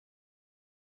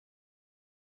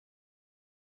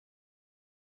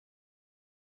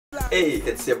Hey,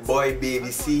 it's your boy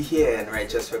Baby C here in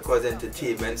Righteous Records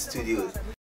Entertainment Studios.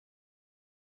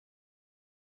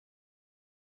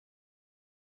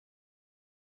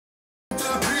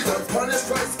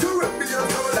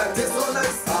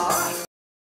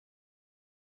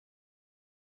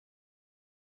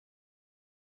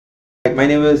 My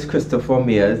name is Christopher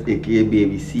Mears, aka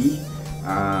Baby C.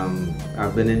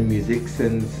 I've been in music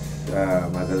since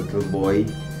as a little boy,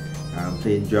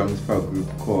 playing drums for a group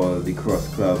called the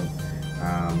Cross Club.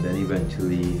 Then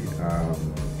eventually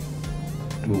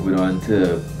moving on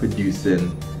to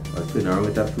producing. I was playing around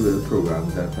with a few little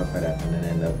programs and stuff like that, and then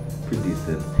ended up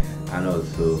producing, and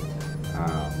also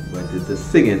went into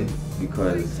singing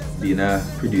because being a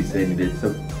producer you needed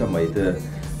somebody to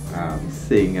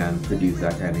sing and produce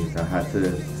that kind of thing. So I had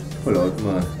to pull out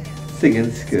my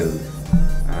singing skills,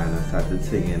 and I started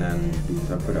singing and doing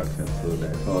some production. So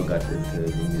that's how I got into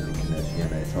the music industry,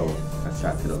 and that's how I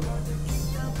started off.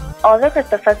 Although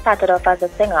Christopher started off as a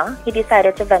singer, he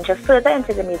decided to venture further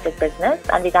into the music business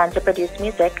and began to produce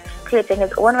music, creating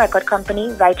his own record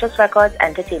company, Righteous Records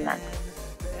Entertainment.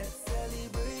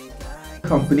 The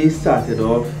company started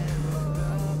off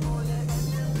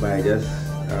by just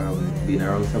being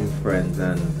around some friends,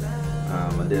 and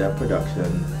I did a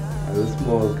production, a little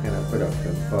small kind of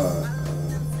production for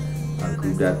a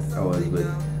group that I was with,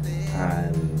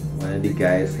 and one of the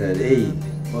guys said, "Hey,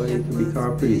 oh, you can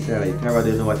become a producer." Like, I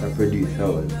didn't know what a producer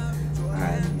was,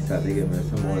 and he started giving me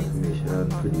some more information on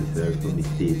producers from the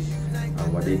States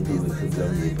and what they do in terms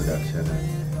of music production,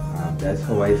 and that's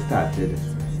how I started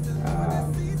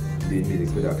doing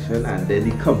music production. And then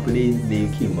the company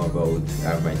name came about,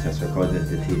 Righteous Records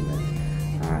Entertainment,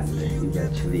 and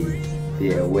eventually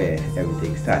there where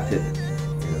everything started,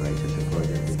 Righteous Records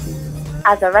Entertainment.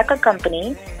 As a record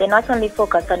company, they not only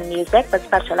focus on music but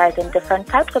specialize in different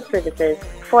types of services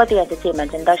for the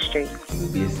entertainment industry. We're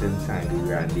based in Sandy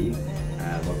Randy,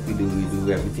 and what we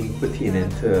do everything pertaining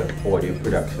to audio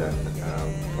production,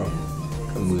 from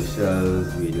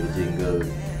commercials, radio jingles,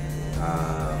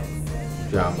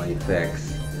 drama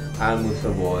effects, and most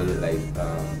of all like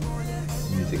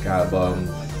music albums,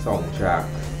 soundtracks,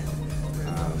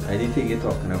 anything you're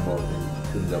talking about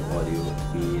in terms of audio,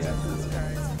 we do.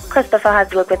 Christopher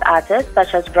has worked with artists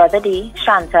such as Brother D,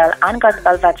 Chantel, and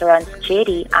gospel veterans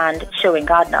JD and Sherwin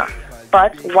Gardner.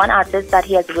 But one artist that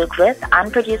he has worked with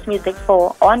and produced music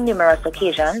for on numerous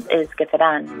occasions is Gifted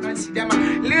Ann.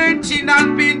 Lynching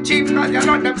and pinching, cause you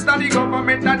let them study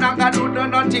government and I'm gonna do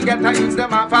nothing, get to use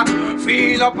them off.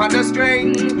 Feel up on the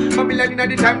string, but me letting at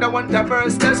the time that want to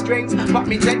burst the strings. But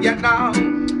me tell you now,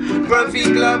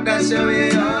 perfect love, that's the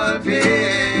way all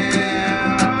feel.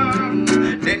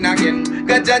 Then again,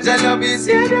 God judge love is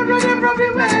here, they run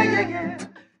everywhere, yeah.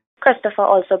 Christopher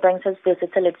also brings his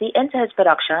versatility into his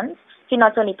productions. He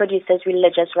not only produces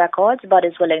religious records, but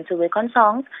is willing to work on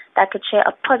songs that could share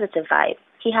a positive vibe.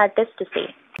 He had this to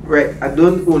say. Right, I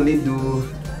don't only do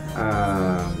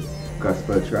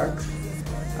gospel tracks.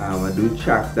 I do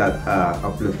tracks that are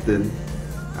uplifting,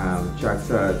 tracks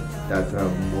that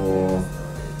are more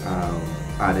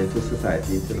added to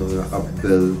society, to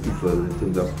upbuild people in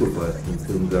terms of purpose, in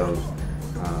terms of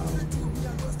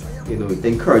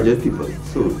encouraging people.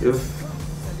 So if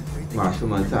Machel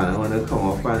Montana want to come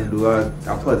up and do a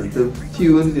positive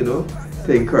tune,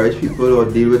 to encourage people or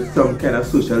deal with some kind of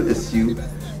social issue,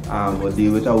 or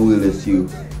deal with a world issue,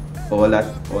 all that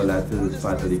is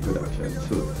part of the production.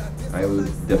 So I will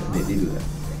definitely do that.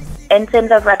 In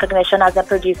terms of recognition as a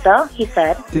producer, he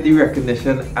said, The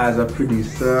recognition as a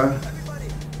producer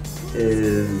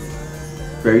is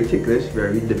very ticklish,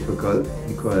 very difficult,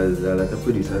 because a lot of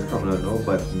producers coming out now,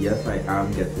 but yes, I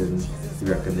am getting the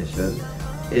recognition.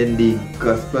 In the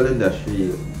gospel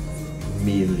industry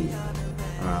mainly,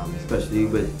 especially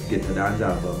with Gifted Ann's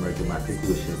album, Mergematic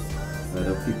Worship. A lot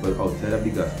of people outside of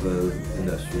the gospel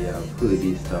industry have heard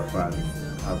this stuff and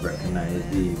have recognized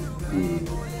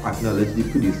acknowledged the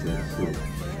producers. So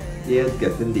yeah, it's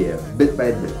getting there, bit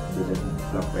by bit,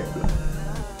 block by block.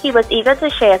 He was eager to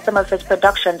share some of his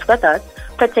productions with us,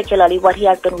 particularly what he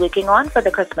has been working on for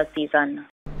the Christmas season.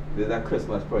 This is a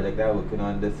Christmas project that I'm working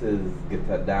on. This is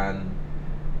Gifted Ann.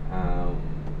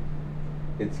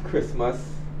 It's Christmas.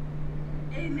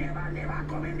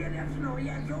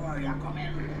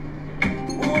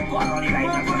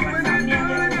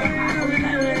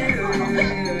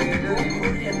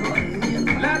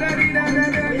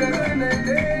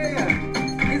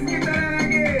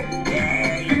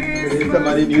 Some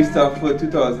of the new stuff for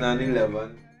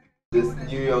 2011. This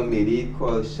new young lady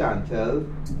called Chantel.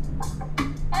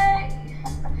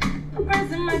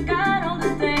 Praising my God all the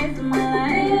days of my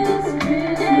life.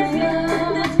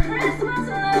 This Christmas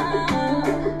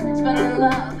love.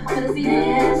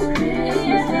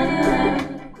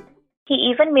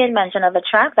 even made mention of a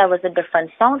track that was a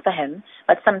different sound for him,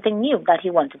 but something new that he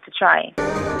wanted to try.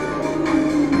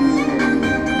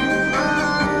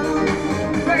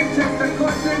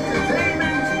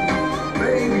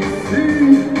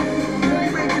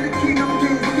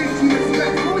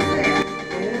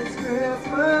 It's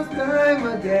Christmas time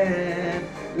again.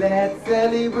 Let's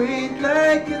celebrate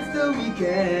like it's the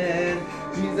weekend.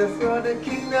 Jesus for the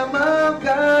kingdom of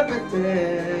God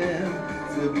returned.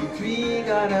 So between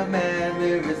God and man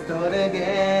we're restored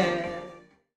again.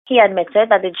 He admitted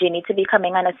that the journey to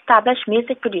becoming an established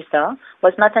music producer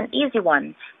was not an easy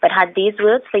one, but had these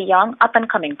words for young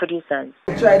up-and-coming producers.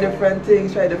 Try different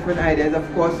things, try different ideas.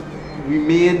 Of course,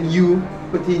 remain you,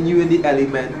 putting you in the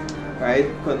element, right?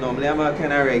 Because normally I'm a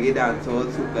kind of reggae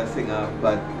dancehall super singer,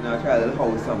 but try a little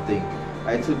house something,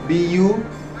 right? So be you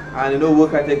and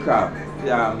work at the craft. You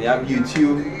have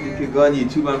YouTube, you can go on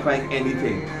YouTube and find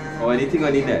anything or anything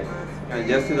on the net. And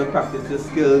just practice the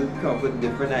skill, come up with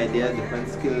different ideas, different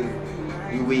skills,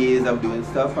 new ways of doing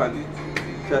stuff, and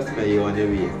trust me, you're on your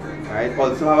way. Right?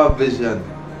 Also have a vision.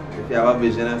 If you have a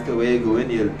vision as to where you're going,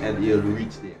 you'll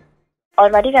reach there.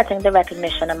 Already getting the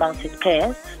recognition amongst his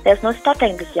peers, there's no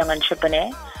stopping this young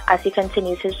entrepreneur as he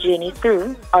continues his journey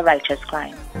through a righteous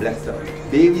climb. Bless up.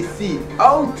 Baby C,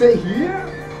 out of here.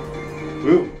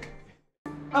 Woo.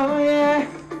 Oh yeah.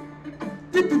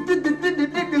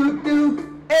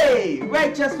 Hey,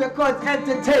 Righteous Records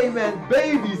Entertainment,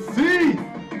 Baby C.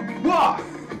 What?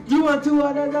 Do unto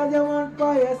others as you want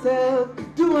for yourself.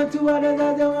 Do unto others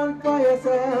as you want for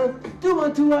yourself. Do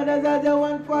unto others as you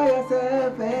want for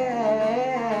yourself.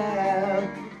 Hey.